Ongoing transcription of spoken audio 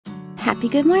Happy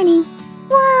good morning.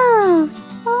 Whoa!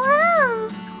 Whoa!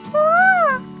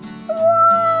 Whoa!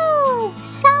 Whoa!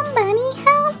 Somebody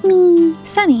help me!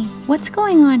 Sunny, what's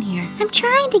going on here? I'm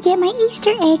trying to get my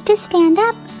Easter egg to stand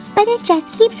up, but it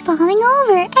just keeps falling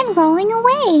over and rolling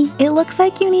away. It looks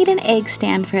like you need an egg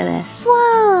stand for this.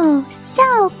 Whoa!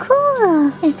 So cool!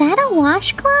 Is that a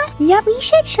washcloth? Yep. We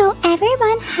should show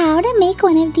everyone how to make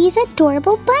one of these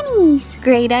adorable bunnies.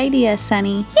 Great idea,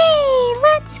 Sunny. Yay!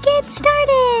 Let's get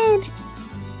started!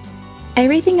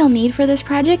 Everything you'll need for this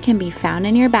project can be found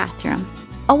in your bathroom.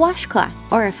 A washcloth,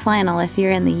 or a flannel if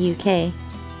you're in the UK,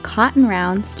 cotton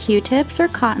rounds, Q-tips or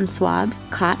cotton swabs,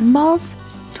 cotton balls,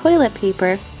 toilet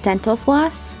paper, dental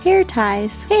floss, hair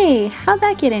ties. Hey, how'd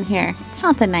that get in here? It's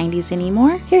not the 90s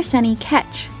anymore. Here, Sunny,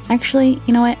 catch. Actually,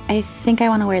 you know what? I think I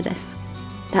want to wear this.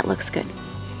 That looks good.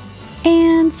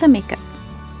 And some makeup.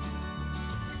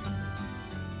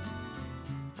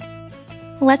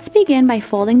 Let's begin by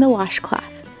folding the washcloth.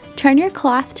 Turn your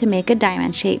cloth to make a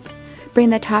diamond shape. Bring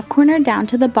the top corner down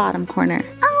to the bottom corner.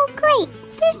 Oh, great!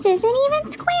 This isn't even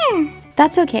square.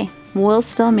 That's okay. We'll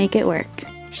still make it work.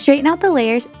 Straighten out the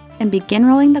layers and begin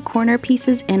rolling the corner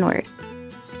pieces inward.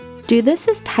 Do this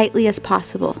as tightly as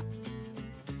possible.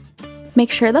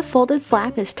 Make sure the folded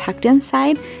flap is tucked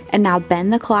inside and now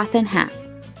bend the cloth in half.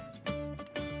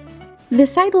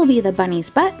 This side will be the bunny's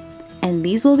butt and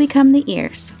these will become the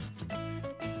ears.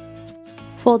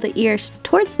 Fold the ears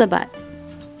towards the butt.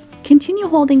 Continue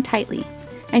holding tightly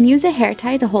and use a hair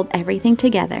tie to hold everything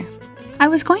together. I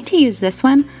was going to use this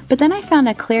one, but then I found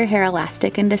a clear hair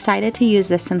elastic and decided to use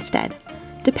this instead.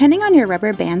 Depending on your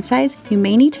rubber band size, you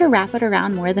may need to wrap it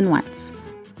around more than once.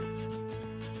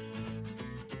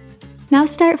 Now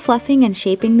start fluffing and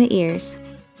shaping the ears.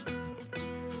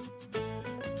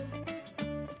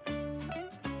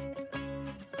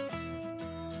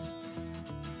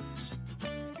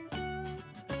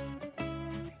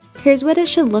 Here's what it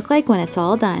should look like when it's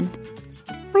all done.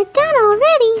 We're done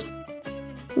already!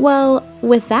 Well,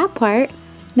 with that part,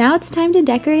 now it's time to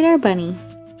decorate our bunny.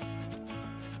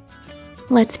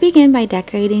 Let's begin by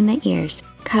decorating the ears.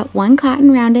 Cut one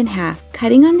cotton round in half.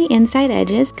 Cutting on the inside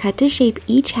edges, cut to shape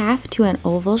each half to an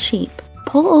oval shape.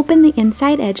 Pull open the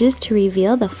inside edges to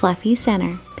reveal the fluffy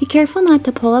center. Be careful not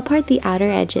to pull apart the outer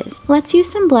edges. Let's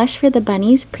use some blush for the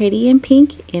bunny's pretty and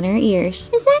pink inner ears.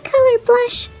 Is that color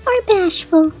blush or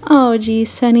bashful? Oh geez,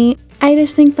 Sunny. I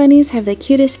just think bunnies have the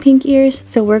cutest pink ears,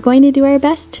 so we're going to do our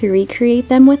best to recreate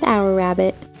them with our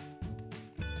rabbit.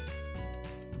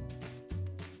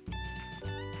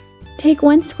 Take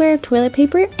one square of toilet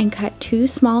paper and cut 2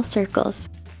 small circles.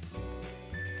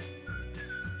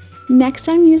 Next,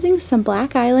 I'm using some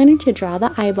black eyeliner to draw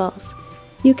the eyeballs.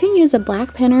 You can use a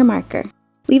black pen or marker.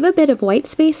 Leave a bit of white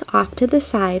space off to the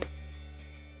side.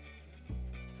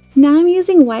 Now I'm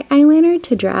using white eyeliner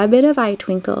to draw a bit of eye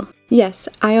twinkle. Yes,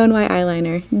 I own white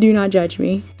eyeliner. Do not judge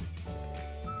me.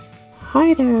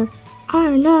 Hi there, I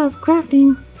love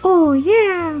crafting. Oh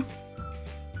yeah!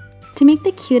 To make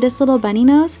the cutest little bunny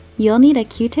nose, you'll need a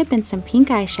Q-tip and some pink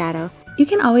eyeshadow. You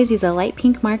can always use a light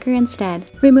pink marker instead.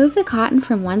 Remove the cotton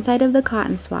from one side of the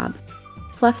cotton swab.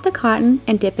 Fluff the cotton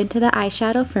and dip into the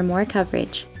eyeshadow for more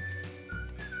coverage.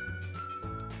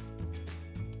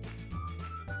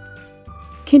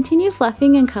 Continue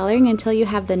fluffing and coloring until you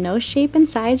have the nose shape and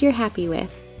size you're happy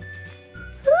with.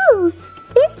 Ooh,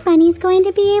 this bunny's going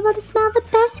to be able to smell the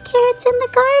best carrots in the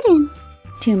garden.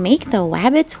 To make the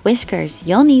wabbit's whiskers,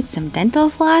 you'll need some dental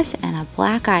floss and a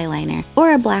black eyeliner,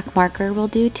 or a black marker will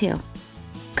do too.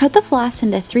 Cut the floss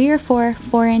into 3 or 4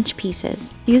 4-inch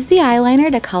pieces. Use the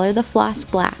eyeliner to color the floss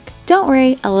black. Don't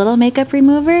worry, a little makeup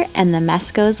remover and the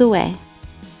mess goes away.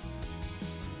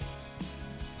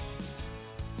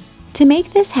 To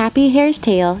make this happy hare's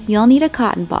tail, you'll need a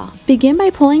cotton ball. Begin by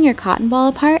pulling your cotton ball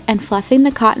apart and fluffing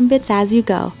the cotton bits as you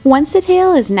go. Once the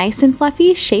tail is nice and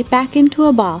fluffy, shape back into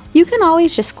a ball. You can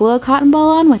always just glue a cotton ball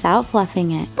on without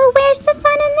fluffing it. But where's the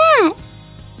fun in that?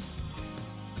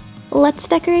 Let's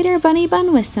decorate our bunny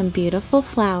bun with some beautiful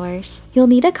flowers. You'll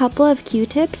need a couple of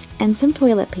Q-tips and some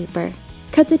toilet paper.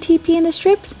 Cut the TP into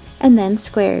strips and then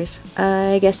squares.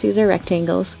 I guess these are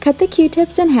rectangles. Cut the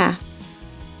Q-tips in half.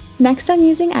 Next, I'm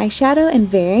using eyeshadow in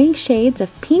varying shades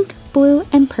of pink, blue,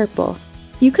 and purple.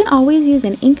 You can always use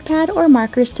an ink pad or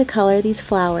markers to color these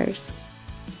flowers.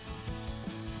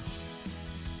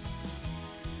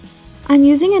 I'm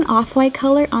using an off-white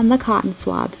color on the cotton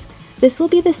swabs. This will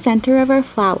be the center of our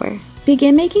flower.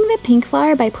 Begin making the pink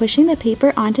flower by pushing the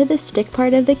paper onto the stick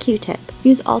part of the Q-tip.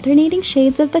 Use alternating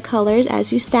shades of the colors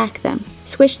as you stack them.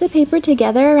 Squish the paper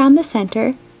together around the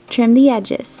center, trim the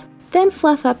edges. Then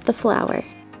fluff up the flower.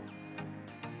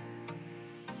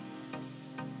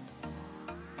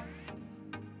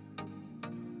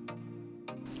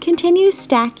 Continue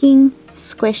stacking,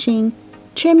 squishing,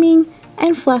 trimming,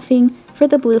 and fluffing for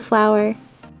the blue flower.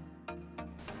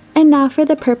 And now for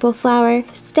the purple flower,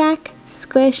 stack,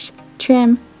 squish,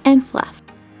 trim, and fluff.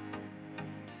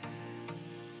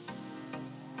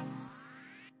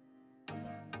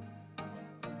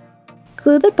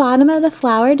 Glue the bottom of the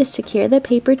flower to secure the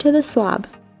paper to the swab.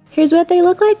 Here's what they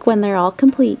look like when they're all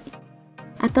complete.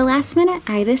 At the last minute,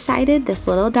 I decided this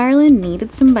little darling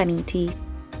needed some bunny teeth.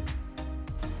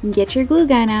 Get your glue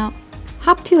gun out.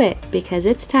 Hop to it, because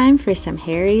it's time for some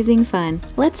hair-raising fun.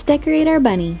 Let's decorate our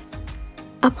bunny.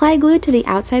 Apply glue to the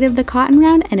outside of the cotton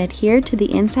round and adhere to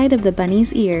the inside of the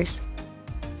bunny's ears.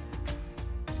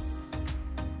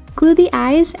 Glue the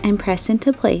eyes and press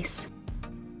into place.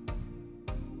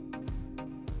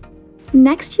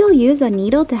 Next, you'll use a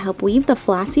needle to help weave the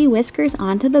flossy whiskers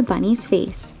onto the bunny's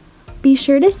face. Be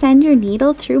sure to send your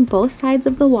needle through both sides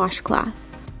of the washcloth.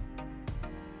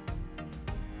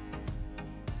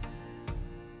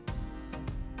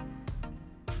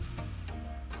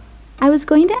 I was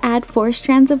going to add 4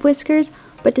 strands of whiskers,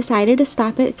 but decided to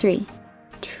stop at 3.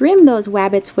 Trim those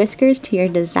wabbit's whiskers to your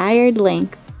desired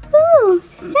length. Ooh,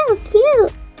 so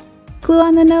cute! Glue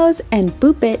on the nose and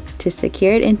boop it to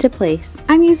secure it into place.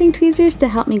 I'm using tweezers to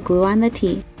help me glue on the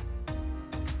teeth.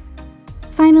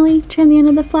 Finally, trim the end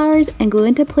of the flowers and glue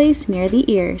into place near the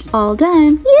ears. All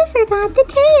done! You forgot the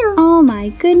tail! Oh my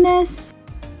goodness!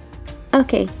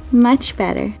 Okay, much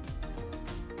better.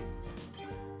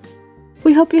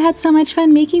 We hope you had so much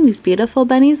fun making these beautiful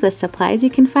bunnies with supplies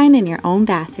you can find in your own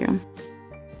bathroom.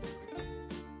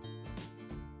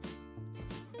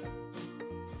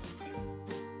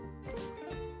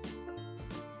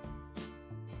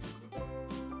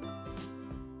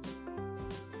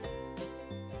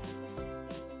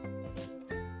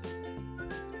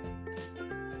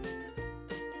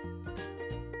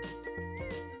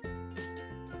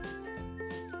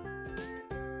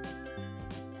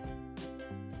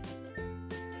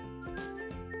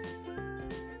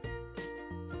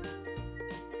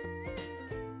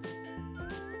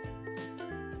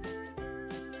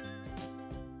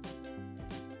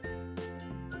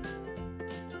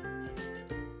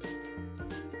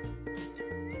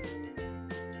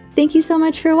 Thank you so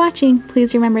much for watching.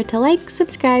 Please remember to like,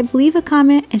 subscribe, leave a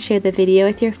comment, and share the video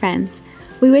with your friends.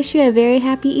 We wish you a very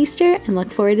happy Easter and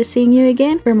look forward to seeing you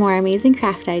again for more amazing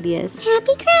craft ideas.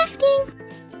 Happy crafting!